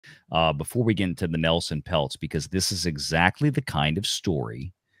before we get into the Nelson Peltz, because this is exactly the kind of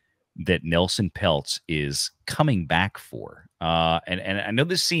story that Nelson Peltz is coming back for. And I know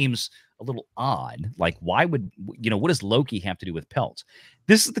this seems a little odd. Like, why would, what does Loki have to do with Peltz?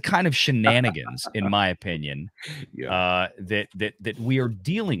 This is the kind of shenanigans, in my opinion, that we are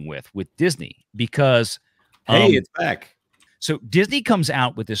dealing with Disney, because it's back. So Disney comes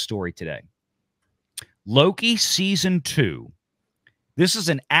out with this story today. Loki season 2. This is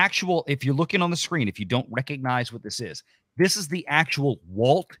an actual, if you're looking on the screen, if you don't recognize what this is the actual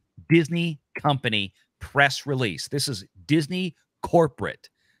Walt Disney Company press release. This is Disney corporate.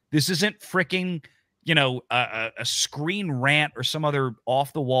 This isn't freaking, a Screen Rant or some other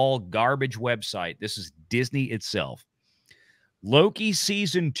off-the-wall garbage website. This is Disney itself. Loki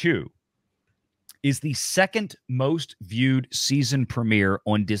season 2 is the second most viewed season premiere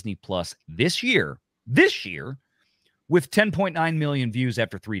on Disney Plus this year, with 10.9 million views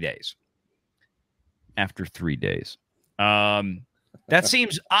after 3 days. That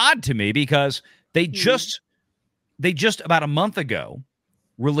seems odd to me, because they just about a month ago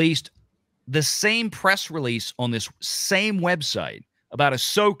released the same press release on this same website about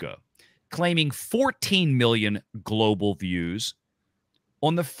Ahsoka, claiming 14 million global views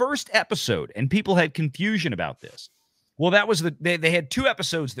on the first episode, and people had confusion about this. Well, that was they had 2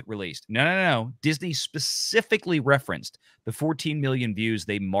 episodes that released. No. Disney specifically referenced the 14 million views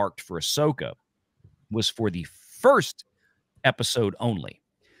they marked for Ahsoka was for the first episode only.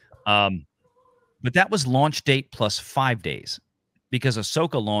 But that was launch date plus 5 days, because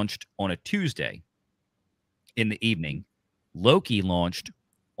Ahsoka launched on a Tuesday in the evening. Loki launched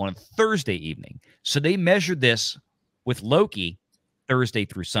on a Thursday evening. So they measured this with Loki Thursday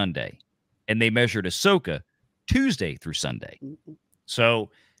through Sunday, and they measured Ahsoka Tuesday through Sunday.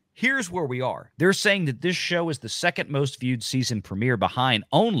 So here's where we are. They're saying that this show is the second most viewed season premiere, behind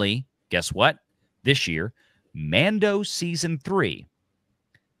only, guess what, this year, Mando season 3.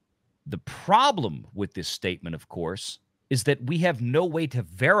 The problem with this statement, of course, is that we have no way to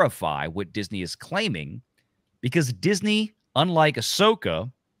verify what Disney is claiming, because Disney, unlike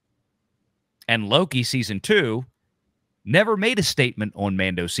Ahsoka and Loki season 2, never made a statement on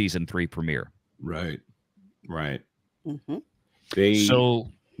Mando season 3 premiere. Right. Mm-hmm.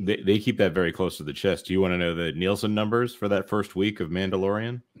 They keep that very close to the chest. Do you want to know the Nielsen numbers for that first week of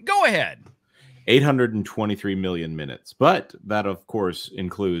Mandalorian? Go ahead. 823 million minutes. But that, of course,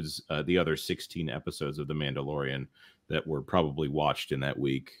 includes the other 16 episodes of The Mandalorian that were probably watched in that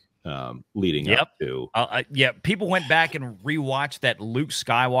week leading up to. People went back and rewatched that Luke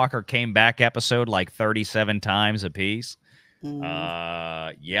Skywalker came back episode like 37 times a piece. So,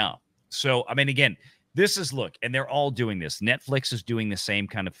 I mean, again, this is, look, and they're all doing this. Netflix is doing the same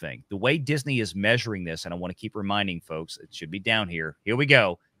kind of thing. The way Disney is measuring this, and I want to keep reminding folks, it should be down here. Here we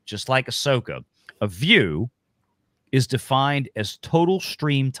go. Just like Ahsoka, a view is defined as total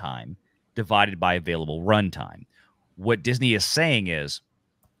stream time divided by available runtime. What Disney is saying is,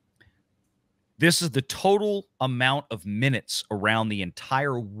 this is the total amount of minutes around the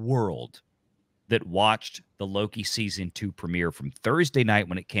entire world that watched the Loki season 2 premiere from Thursday night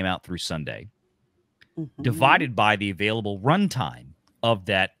when it came out through Sunday, divided by the available runtime of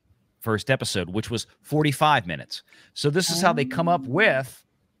that first episode, which was 45 minutes. So this is how they come up with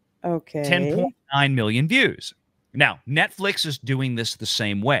 10.9 million views. Now, Netflix is doing this the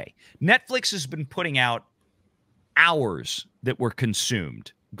same way. Netflix has been putting out hours that were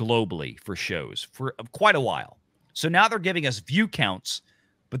consumed globally for shows for quite a while. So now they're giving us view counts,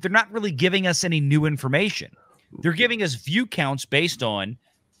 but they're not really giving us any new information. They're giving us view counts based on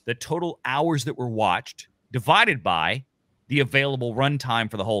the total hours that were watched divided by the available runtime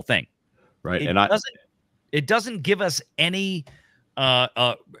for the whole thing. Right. It doesn't give us any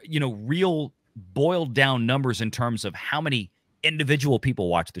real boiled down numbers in terms of how many individual people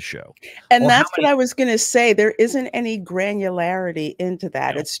watch the show. And that's what I was going to say. There isn't any granularity into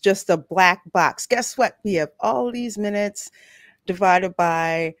that. It's just a black box. Guess what? We have all these minutes divided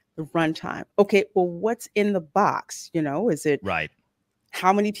by the runtime. Okay, well, what's in the box? Is it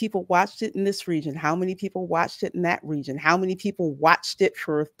how many people watched it in this region? How many people watched it in that region? How many people watched it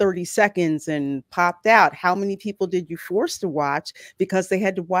for 30 seconds and popped out? How many people did you force to watch because they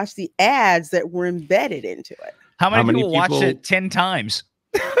had to watch the ads that were embedded into it? How many people watched it 10 times?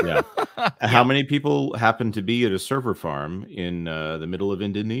 Yeah. How many people happen to be at a server farm in the middle of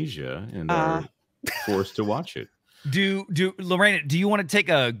Indonesia and are forced to watch it? Lorena, do you want to take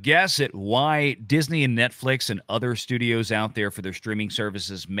a guess at why Disney and Netflix and other studios out there for their streaming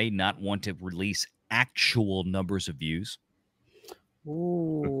services may not want to release actual numbers of views?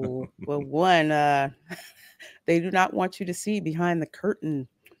 Ooh, well, one, they do not want you to see behind the curtain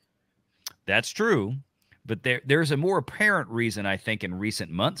That's true. But there's a more apparent reason, I think, in recent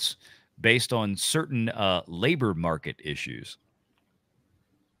months based on certain labor market issues.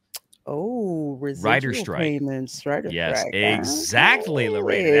 Oh, Writer residual strike. payments, right? Yes, Strike. exactly,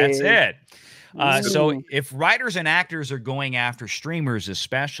 Lorena. That's Okay. it. So if writers and actors are going after streamers,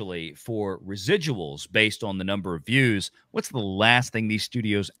 especially for residuals based on the number of views, what's the last thing these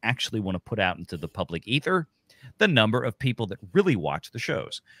studios actually want to put out into the public ether? The number of people that really watch the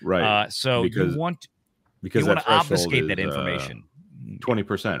shows. Right. So because you want that to threshold obfuscate is, that information.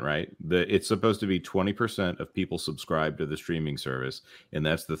 20%, right? It's supposed to be 20% of people subscribe to the streaming service, and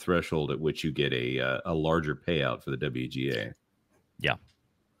that's the threshold at which you get a larger payout for the WGA. Yeah.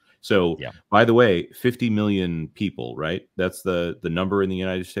 So, by the way, 50 million people, right? That's the number in the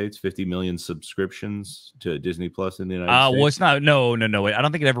United States. 50 million subscriptions to Disney Plus in the United States. Well, it's not. No. I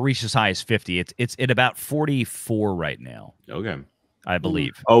don't think it ever reached as high as 50. It's at about 44 right now. Okay, I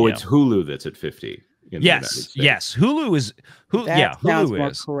believe. Oh, it's Hulu that's at 50. Yes. Hulu is Hulu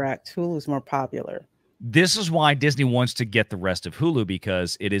more is correct. Hulu's more popular. This is why Disney wants to get the rest of Hulu,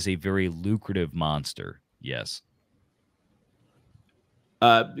 because it is a very lucrative monster. Yes.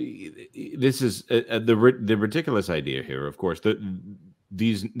 This is the ridiculous idea here. Of course,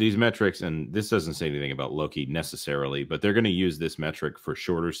 these metrics, and this doesn't say anything about Loki necessarily, but they're going to use this metric for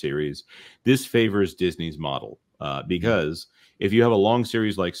shorter series. This favors Disney's model because if you have a long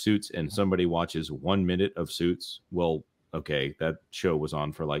series like Suits and somebody watches 1 minute of Suits, well, okay, that show was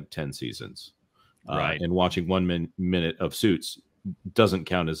on for like 10 seasons, right? And watching 1 minute of Suits doesn't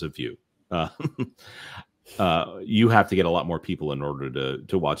count as a view. You have to get a lot more people in order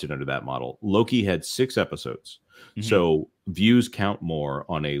to watch it under that model. Loki had 6 episodes. So views count more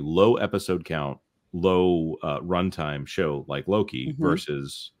on a low episode count, low runtime show like Loki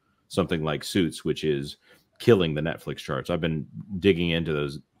versus something like Suits, which is killing the Netflix charts. I've been digging into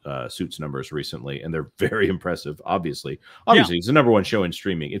those Suits numbers recently, and they're very impressive. Obviously, it's the number 1 show in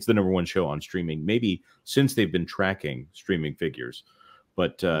streaming. It's the number 1 show on streaming, maybe since they've been tracking streaming figures.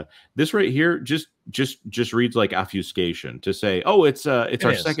 But this right here just reads like obfuscation to say, oh, it's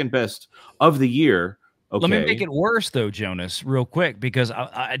our second best of the year. Okay. Let me make it worse, though, Jonas, real quick, because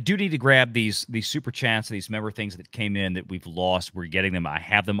I do need to grab these super chats, these member things that came in that we've lost. We're getting them. I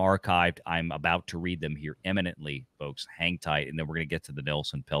have them archived. I'm about to read them here imminently, folks. Hang tight, and then we're going to get to the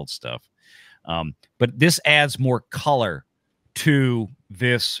Nelson Peltz stuff. But this adds more color to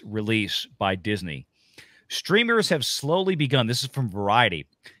this release by Disney. Streamers have slowly begun, this is from Variety,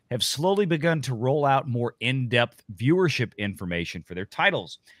 have slowly begun to roll out more in-depth viewership information for their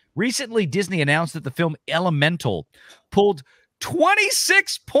titles. Recently, Disney announced that the film Elemental pulled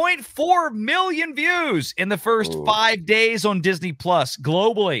 26.4 million views in the first 5 days on Disney Plus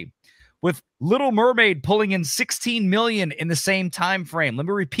globally, with Little Mermaid pulling in 16 million in the same time frame. Let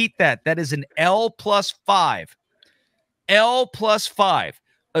me repeat that. That is an L+5. L+5.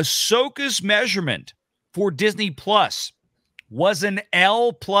 Ahsoka's measurement for Disney Plus was an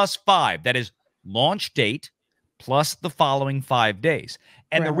L+5. That is launch date plus the following 5 days.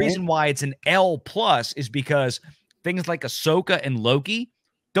 And the reason why it's an L+ is because things like Ahsoka and Loki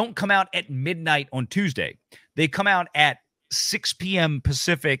don't come out at midnight on Tuesday. They come out at 6 p.m.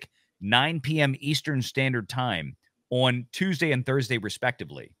 Pacific, 9 p.m. Eastern Standard Time on Tuesday and Thursday,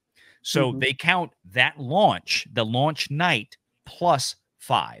 respectively. So they count that launch, the launch night,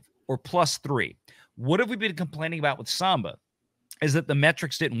 +5 or +3. What have we been complaining about with Samba is that the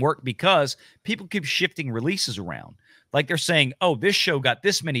metrics didn't work because people keep shifting releases around. Like they're saying, oh, this show got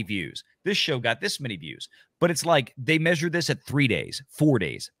this many views. This show got this many views. But it's like they measure this at 3 days, 4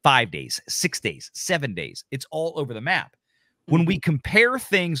 days, 5 days, 6 days, 7 days. It's all over the map. When we compare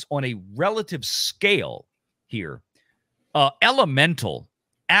things on a relative scale here, Elemental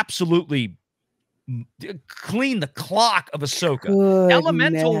absolutely cleaned the clock of Ahsoka.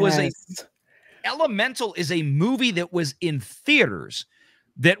 Elemental is a movie that was in theaters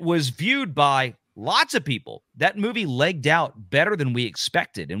that was viewed by lots of people. That movie legged out better than we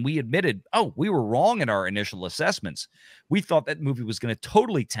expected. And we admitted, oh, we were wrong in our initial assessments. We thought that movie was going to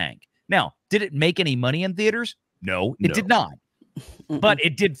totally tank. Now, did it make any money in theaters? No, it did not. But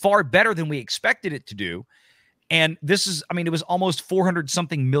it did far better than we expected it to do. And this is, I mean, it was almost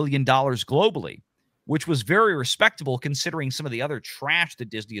 $400-something million globally, which was very respectable considering some of the other trash that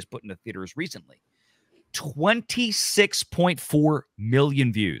Disney has put into theaters recently. 26.4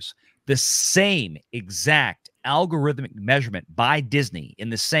 million views. The same exact algorithmic measurement by Disney in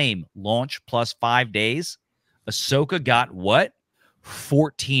the same launch plus 5 days. Ahsoka got what?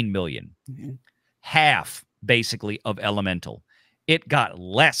 14 million. Half, basically, of Elemental. It got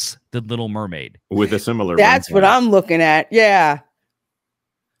less than Little Mermaid. With a similar That's what I'm looking at. Yeah.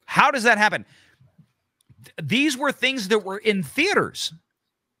 How does that happen? These were things that were in theaters.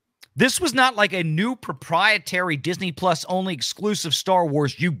 This was not like a new proprietary Disney Plus only exclusive Star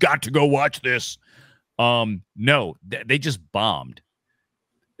Wars. You got to go watch this. No, they just bombed.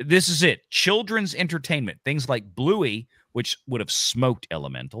 This is it. Children's entertainment. Things like Bluey, which would have smoked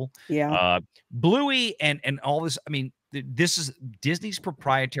Elemental. Yeah. Bluey and all this. I mean, this is Disney's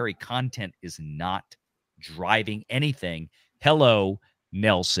proprietary content is not driving anything. Hello,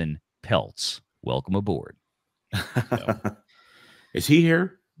 Nelson Peltz. Welcome aboard. So. Is he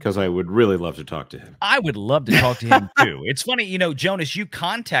here? Because I would really love to talk to him. I would love to talk to him too. It's funny, you know, Jonas, you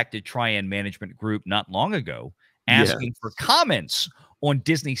contacted Trian Management Group not long ago asking for comments on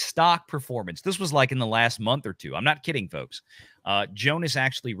Disney stock performance. This was like in the last month or two. I'm not kidding, folks. Jonas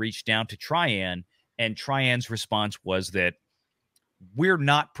actually reached down to Trian, and Trian's response was that we're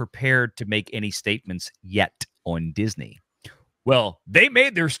not prepared to make any statements yet on Disney. Well, they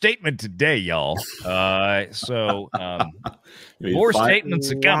made their statement today, y'all. More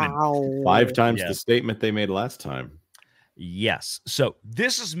statements are coming. 5 times the statement they made last time. Yes. So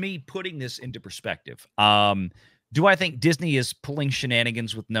this is me putting this into perspective. Do I think Disney is pulling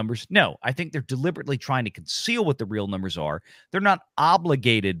shenanigans with numbers? No. I think they're deliberately trying to conceal what the real numbers are. They're not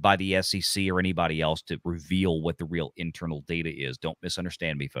obligated by the SEC or anybody else to reveal what the real internal data is. Don't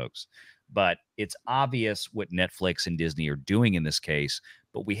misunderstand me, folks. But it's obvious what Netflix and Disney are doing in this case.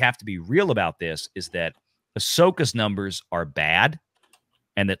 But we have to be real about this, is that Ahsoka's numbers are bad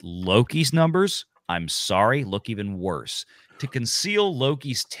and that Loki's numbers, I'm sorry, look even worse. To conceal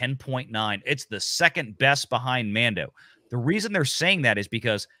Loki's 10.9, it's the second best behind Mando. The reason they're saying that is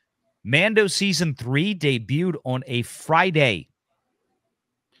because Mando Season 3 debuted on a Friday.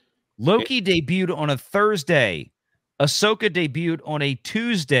 Loki debuted on a Thursday. Ahsoka debuted on a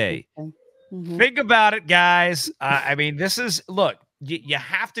Tuesday. Think about it, guys. I mean, this is, look, you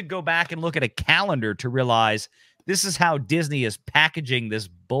have to go back and look at a calendar to realize this is how Disney is packaging this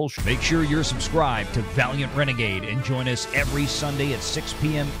bullshit. Make sure you're subscribed to Valiant Renegade and join us every Sunday at 6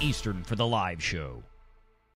 p.m. Eastern for the live show.